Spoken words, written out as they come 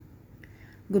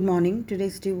Good morning.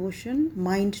 Today's devotion,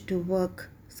 Mind to Work.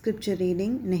 Scripture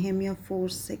reading, Nehemiah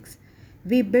 4:6.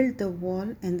 We built the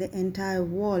wall, and the entire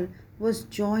wall was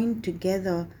joined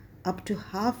together up to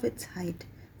half its height,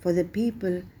 for the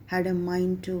people had a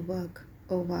mind to work.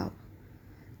 Oh wow.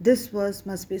 This verse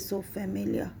must be so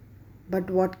familiar. But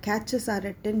what catches our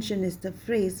attention is the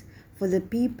phrase, for the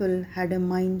people had a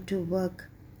mind to work.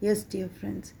 Yes, dear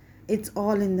friends, it's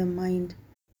all in the mind.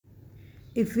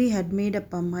 If we had made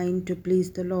up our mind to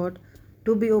please the Lord,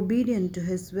 to be obedient to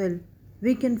His will,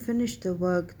 we can finish the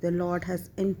work the Lord has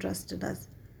entrusted us.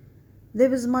 There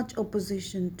was much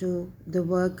opposition to the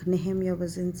work Nehemiah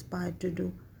was inspired to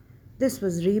do. This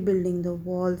was rebuilding the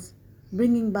walls,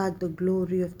 bringing back the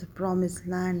glory of the promised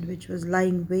land which was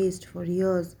lying waste for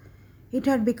years. It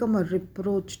had become a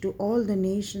reproach to all the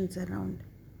nations around.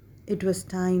 It was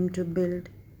time to build,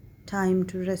 time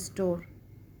to restore.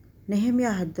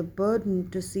 Nehemiah had the burden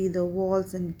to see the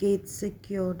walls and gates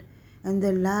secured and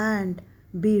the land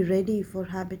be ready for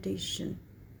habitation.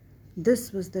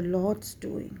 This was the Lord's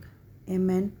doing.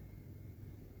 Amen.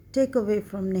 Take away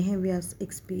from Nehemiah's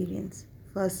experience.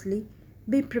 Firstly,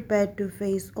 be prepared to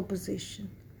face opposition.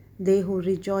 They who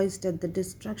rejoiced at the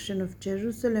destruction of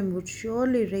Jerusalem would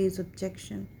surely raise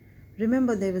objection.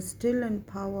 Remember, they were still in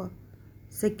power.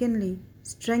 Secondly,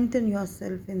 strengthen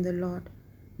yourself in the Lord.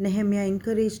 Nehemiah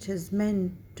encouraged his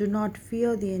men to not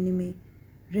fear the enemy.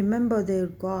 Remember their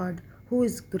God, who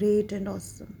is great and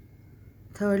awesome.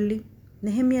 Thirdly,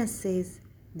 Nehemiah says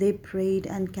they prayed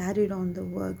and carried on the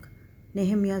work.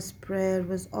 Nehemiah's prayer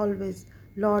was always,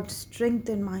 Lord,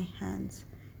 strengthen my hands.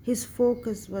 His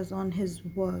focus was on his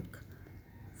work.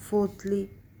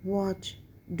 Fourthly, watch.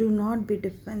 Do not be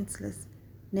defenseless.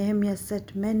 Nehemiah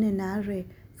set men in array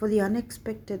for the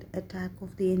unexpected attack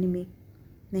of the enemy.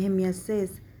 Nehemiah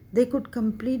says they could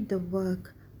complete the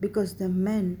work because the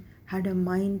men had a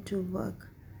mind to work.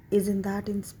 Isn't that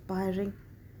inspiring?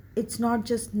 It's not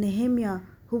just Nehemiah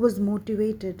who was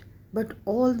motivated, but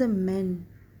all the men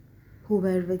who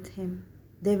were with him.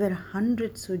 There were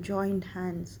hundreds who joined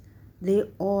hands. They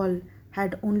all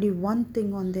had only one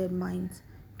thing on their minds,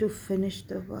 to finish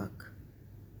the work.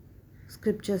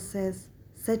 Scripture says,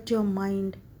 set your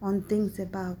mind on things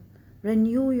above.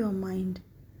 Renew your mind.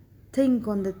 Think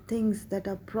on the things that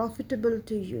are profitable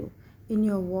to you in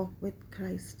your walk with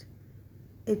Christ.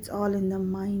 It's all in the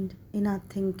mind, in our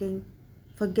thinking.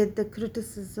 Forget the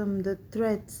criticism, the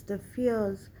threats, the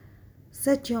fears.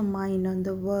 Set your mind on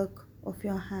the work of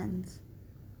your hands.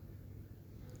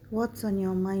 What's on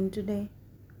your mind today?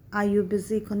 Are you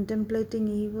busy contemplating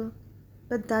evil?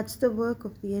 But that's the work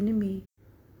of the enemy.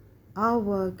 Our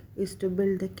work is to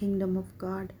build the kingdom of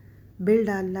God, build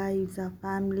our lives, our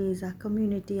families, our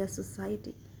community, our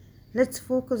society. Let's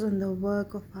focus on the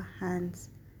work of our hands.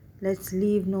 Let's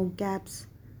leave no gaps.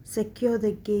 Secure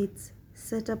the gates.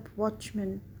 Set up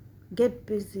watchmen. Get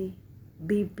busy.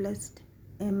 Be blessed.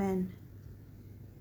 Amen.